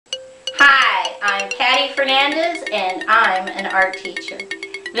Patty Fernandez, and I'm an art teacher.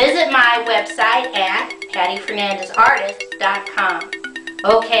 Visit my website at pattyfernandezartist.com.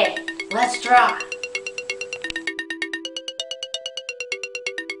 Okay, let's draw.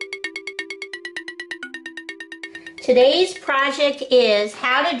 Today's project is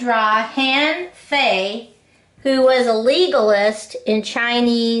how to draw Han Fei, who was a legalist in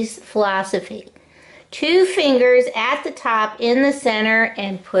Chinese philosophy. 2 fingers at the top in the center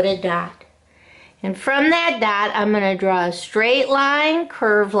and put a dot. And from that dot, I'm going to draw a straight line,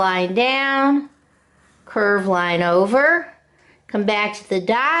 curved line down, curved line over, come back to the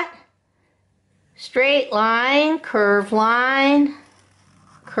dot, straight line, curved line,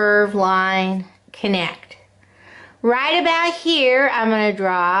 connect. Right about here, I'm going to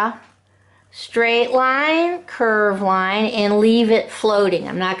draw straight line, curved line, and leave it floating.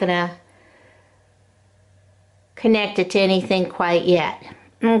 I'm not going to connect it to anything quite yet.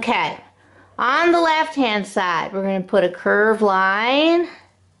 Okay. On the left-hand side, we're going to put a curved line,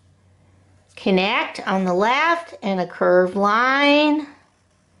 connect on the left, and a curved line,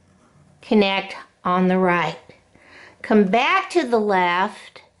 connect on the right. Come back to the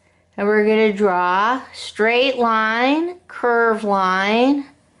left, and we're going to draw straight line, curved line,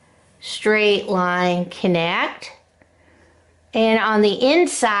 straight line, connect. And on the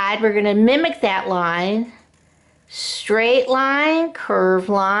inside, we're going to mimic that line. Straight line, curved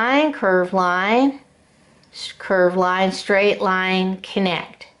line, curved line, straight line,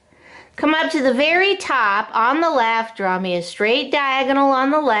 connect. Come up to the very top on the left, draw me a straight diagonal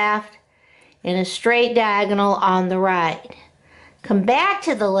on the left and a straight diagonal on the right. Come back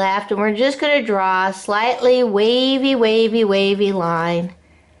to the left and we're just going to draw a slightly wavy line,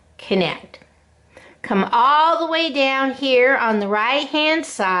 connect. Come all the way down here on the right hand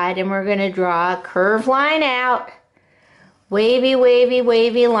side and we're going to draw a curved line out, wavy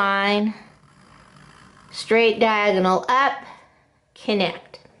line, straight diagonal up,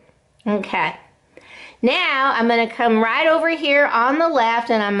 connect. Okay. Now I'm going to come right over here on the left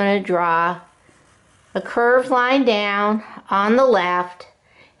and I'm going to draw a curved line down on the left.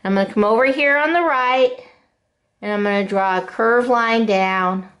 I'm going to come over here on the right and I'm going to draw a curved line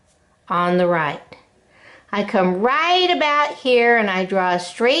down on the right. I come right about here and I draw a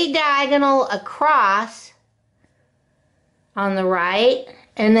straight diagonal across on the right,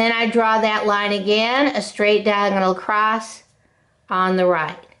 and then I draw that line again, a straight diagonal across on the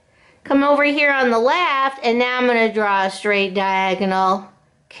right. Come over here on the left, and now I'm going to draw a straight diagonal,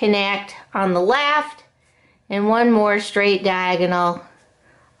 connect on the left, and one more straight diagonal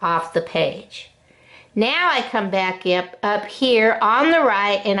off the page. Now I come back up here on the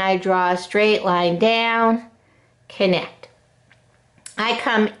right, and I draw a straight line down, connect. I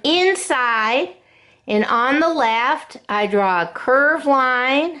come inside, and on the left, I draw a curved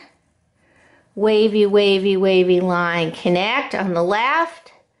line, wavy line, connect on the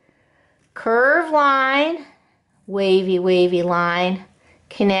left, curved line, wavy line,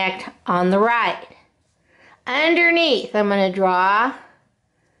 connect on the right. Underneath, I'm going to draw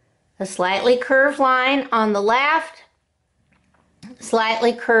a slightly curved line on the left,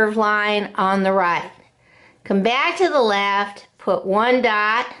 slightly curved line on the right. Come back to the left, put one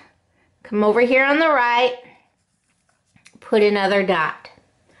dot, come over here on the right, put another dot.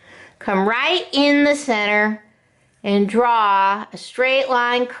 Come right in the center and draw a straight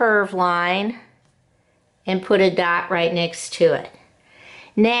line, curved line, and put a dot right next to it.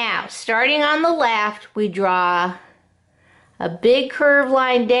 Now, starting on the left, we draw a big curved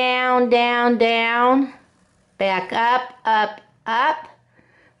line down, back up.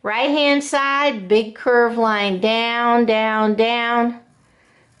 Right hand side, big curved line down,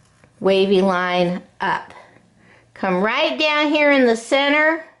 wavy line up. Come right down here in the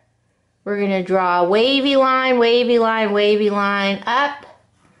center. We're going to draw a wavy line, up,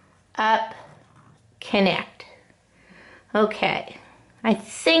 connect. Okay, I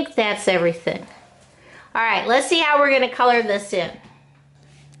think that's everything. All right, let's see how we're going to color this in.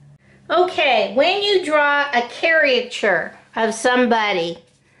 Okay, when you draw a caricature of somebody,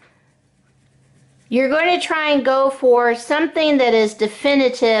 you're going to try and go for something that is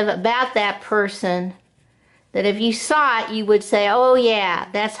definitive about that person, that if you saw it, you would say, oh yeah,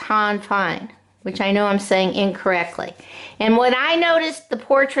 that's Han Fei, which I know I'm saying incorrectly. And when I noticed the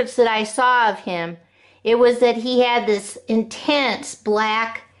portraits that I saw of him, it was that he had this intense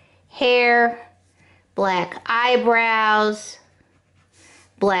black hair, black eyebrows,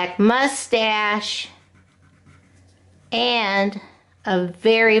 black mustache, and a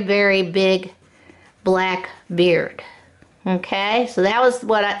very big black beard. Okay, so that was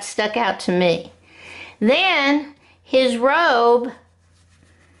what stuck out to me. Then his robe,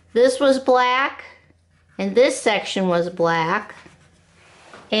 this was black, and this section was black.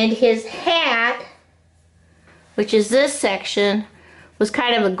 And his hat, which is this section, was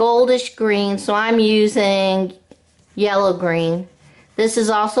kind of a goldish green, so I'm using yellow green. This is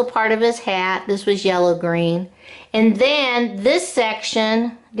also part of his hat. This was yellow green. And then this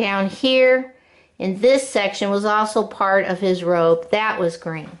section down here and this section was also part of his robe. That was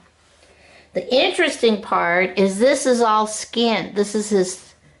green. The interesting part is this is all skin. This is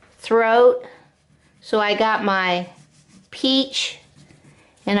his throat. So I got my peach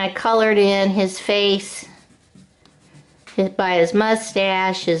and I colored in his face by his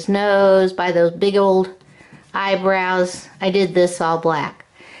mustache, his nose, by those big old eyebrows. I did this all black.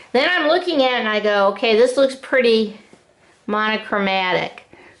 Then I'm looking at it and I go, okay, this looks pretty monochromatic.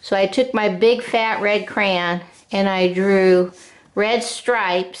 So I took my big fat red crayon and I drew red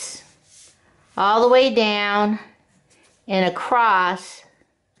stripes all the way down and across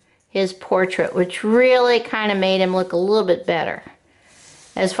his portrait, which really kind of made him look a little bit better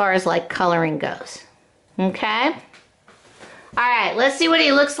as far as like coloring goes. Okay? Alright, let's see what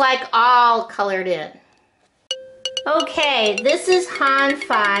he looks like all colored in. Okay, this is Han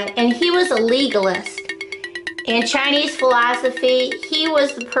Fei, and he was a legalist. In Chinese philosophy, he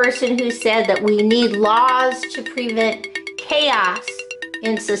was the person who said that we need laws to prevent chaos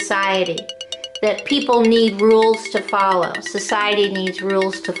in society, that people need rules to follow. Society needs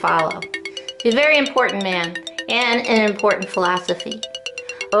rules to follow. He's a very important man and an important philosophy.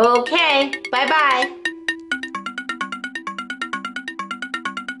 Okay, bye-bye.